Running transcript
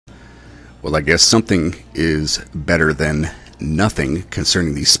Well, I guess something is better than nothing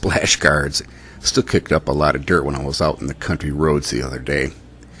concerning these splash guards. Still kicked up a lot of dirt when I was out in the country roads the other day.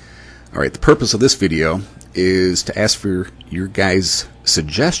 Alright, the purpose of this video is to ask for your guys'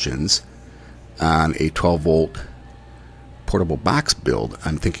 suggestions on a 12-volt portable box build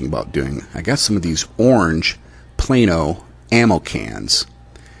I'm thinking about doing. I got some of these orange Plano ammo cans,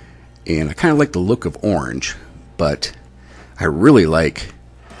 and I kind of like the look of orange, but I really like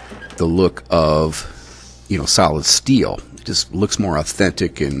the look of, solid steel. It just looks more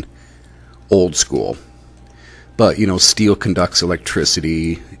authentic and old school. But, steel conducts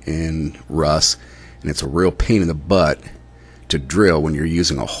electricity and rust, and it's a real pain in the butt to drill when you're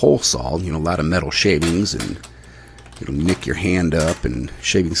using a hole saw. A lot of metal shavings, and it'll nick your hand up, and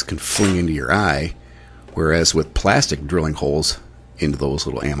shavings can fling into your eye, whereas with plastic, drilling holes into those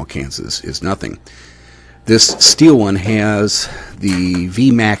little ammo cans is nothing. This steel one has the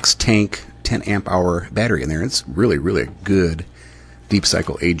VMAX tank 10 amp hour battery in there. It's really, really a good deep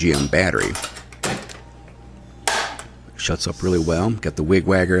cycle AGM battery. Shuts up really well. Got the wig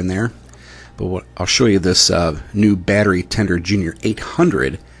wagger in there. But I'll show you this new Battery Tender Junior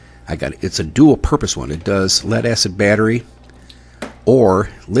 800. It's a dual purpose one. It does lead acid battery or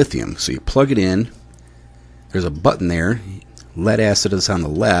lithium. So you plug it in. There's a button there. Lead acid is on the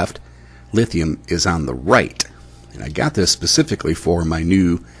left. Lithium is on the right. And I got this specifically for my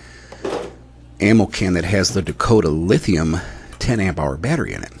new ammo can that has the Dakota Lithium 10 amp hour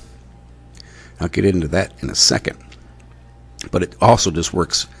battery in it. I'll get into that in a second. But it also just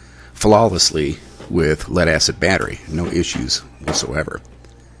works flawlessly with lead acid battery. No issues whatsoever.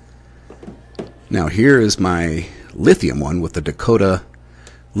 Now here is my lithium one with the Dakota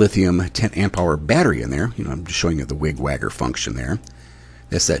Lithium 10 amp hour battery in there. I'm just showing you the wig wagger function there.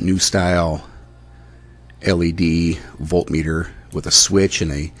 That's that new style LED voltmeter with a switch and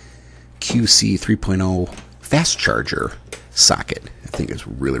a QC 3.0 fast charger socket. I think it's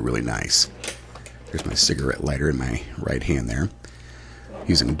really, really nice. There's my cigarette lighter in my right hand there.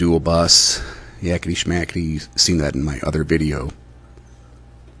 Using dual bus, yakety schmackety. You've seen that in my other video.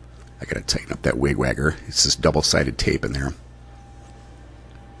 I gotta tighten up that wig wagger. It's this double-sided tape in there.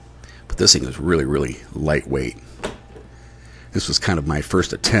 But this thing is really, really lightweight. This was kind of my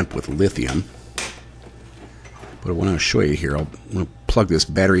first attempt with lithium. But I want to show you here. I'm going to plug this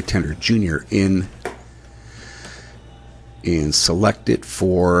Battery Tender Junior in and select it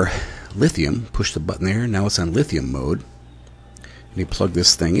for lithium. Push the button there. Now it's on lithium mode. And you plug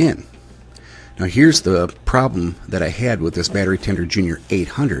this thing in. Now here's the problem that I had with this Battery Tender Junior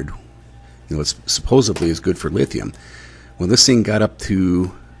 800. It's supposedly is good for lithium. When this thing got up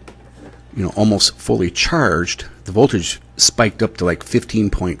to almost fully charged, the voltage spiked up to like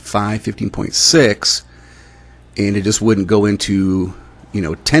 15.5, 15.6, and it just wouldn't go into,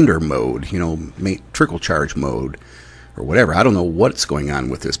 tender mode, trickle charge mode, or whatever. I don't know what's going on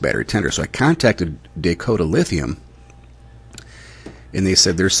with this battery tender. So I contacted Dakota Lithium, and they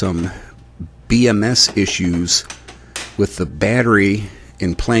said there's some BMS issues with the battery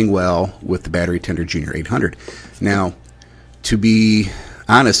and playing well with the Battery Tender Junior 800. Now, to be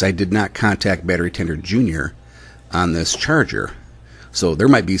honest, I did not contact Battery Tender Junior on this charger, so there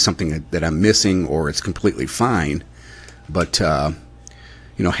might be something that I'm missing, or it's completely fine. But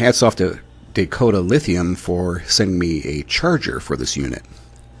hats off to Dakota Lithium for sending me a charger for this unit.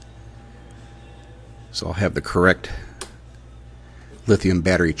 So I'll have the correct lithium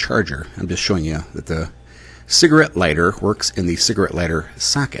battery charger. I'm just showing you that the cigarette lighter works in the cigarette lighter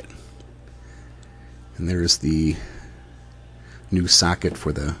socket, and there's the new socket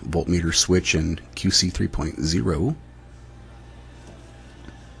for the voltmeter switch and QC 3.0.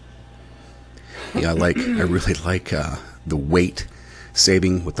 Yeah, I really like the weight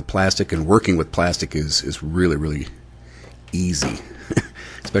saving with the plastic, and working with plastic is really, really easy,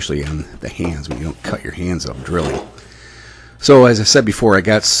 especially on the hands when you don't cut your hands up drilling. So as I said before, I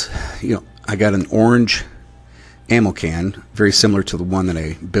got an orange ammo can, very similar to the one that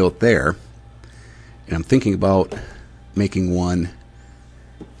I built there, and I'm thinking about making one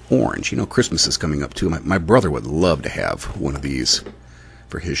orange. Christmas is coming up too. My brother would love to have one of these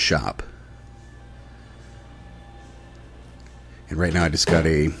for his shop. And right now I just got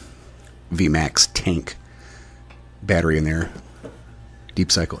a VMAX tank battery in there, deep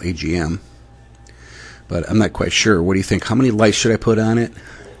cycle AGM. But I'm not quite sure. What do you think? How many lights should I put on it?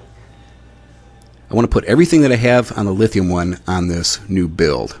 I want to put everything that I have on the lithium one on this new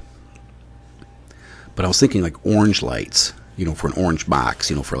build. But I was thinking like orange lights, for an orange box,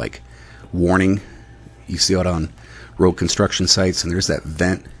 for like warning. You see out on road construction sites, and there's that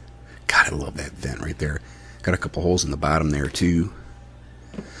vent. God, I love that vent right there. Got a couple holes in the bottom there too.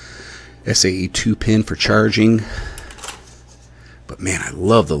 SAE 2-pin for charging. But man, I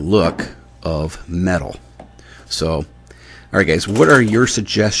love the look of metal. So, alright guys, what are your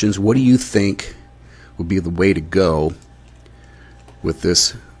suggestions? What do you think would be the way to go with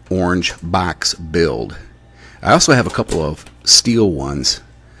this orange box build? I also have a couple of steel ones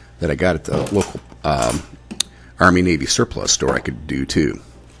that I got at the local Army Navy surplus store I could do too.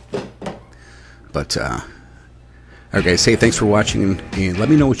 But alright guys, hey, thanks for watching, and let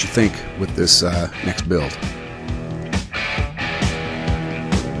me know what you think with this next build.